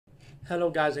Hello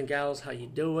guys and gals, how you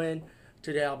doing?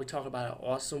 Today I'll be talking about an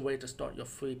awesome way to start your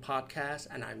free podcast,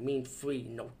 and I mean free,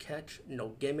 no catch, no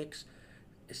gimmicks.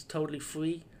 It's totally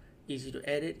free, easy to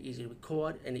edit, easy to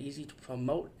record, and easy to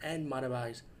promote and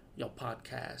monetize your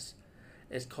podcast.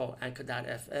 It's called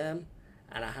Anchor.fm,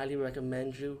 and I highly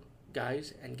recommend you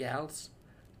guys and gals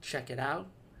check it out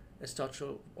and start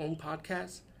your own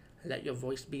podcast and let your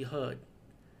voice be heard.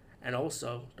 And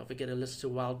also, don't forget to listen to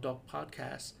Wild Dog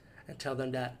Podcast and tell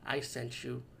them that I sent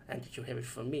you and that you hear it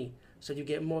from me. So you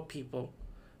get more people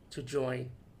to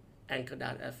join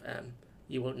Anchor.fm.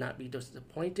 You will not be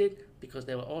disappointed because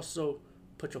they will also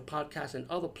put your podcast in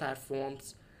other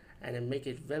platforms and then make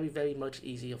it very, very much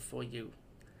easier for you.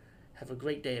 Have a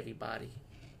great day, everybody.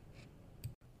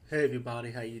 Hey,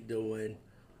 everybody, how you doing?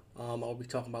 I'll be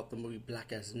talking about the movie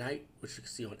Black as Night, which you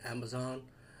can see on Amazon.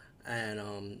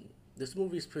 And this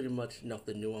movie is pretty much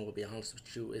nothing new. I'm gonna be honest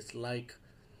with you. It's like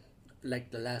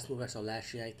the last movie I saw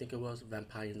last year. I think it was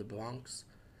Vampire in the Bronx,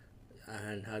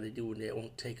 and how they do their own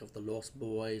take of the Lost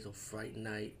Boys or Fright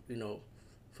Night.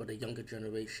 For the younger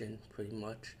generation, pretty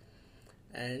much.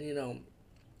 And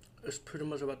it's pretty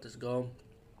much about this girl.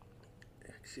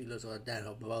 She lives with her dad,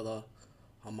 her brother.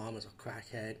 Her mom is a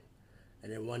crackhead.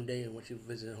 And then one day, when she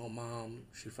visited her mom,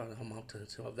 she found out her mom turned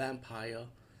into a vampire,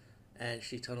 and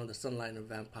she turned on the sunlight, and the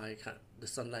vampire, the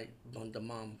sunlight on the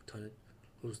mom turned,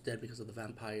 who's dead because of the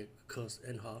vampire curse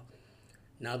in her.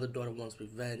 Now the daughter wants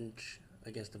revenge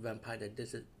against the vampire that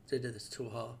did this to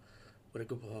her, with a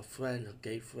group of her friends, her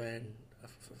gay friend, a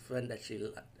friend that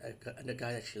and a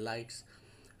guy that she likes,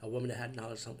 a woman that had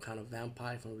knowledge of some kind of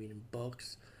vampire from reading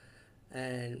books,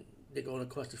 and they go on a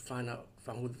quest to find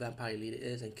who the vampire leader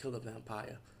is and kill the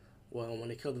vampire. Well, when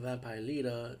they kill the vampire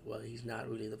leader, well, he's not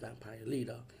really the vampire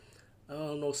leader.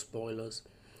 No spoilers.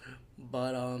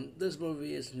 But this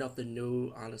movie is nothing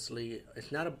new, honestly.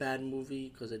 It's not a bad movie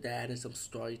because it added some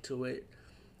story to it.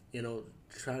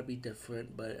 Try to be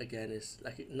different, but again, it's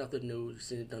like nothing new. You've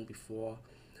seen it done before.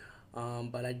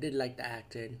 But I did like the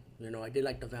acting. I did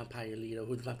like the vampire leader,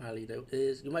 who the vampire leader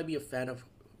is. You might be a fan of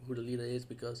who the leader is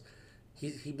because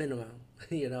he been around.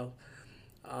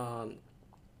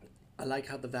 I like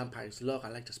how the vampires look. I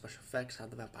like the special effects, how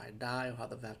the vampire died, how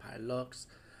the vampire looks.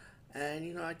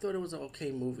 And, I thought it was an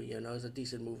okay movie, it's a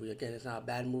decent movie. Again, it's not a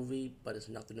bad movie, but it's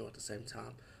nothing new at the same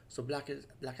time. So Black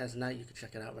as Night, you can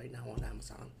check it out right now on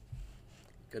Amazon.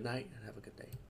 Good night and have a good day.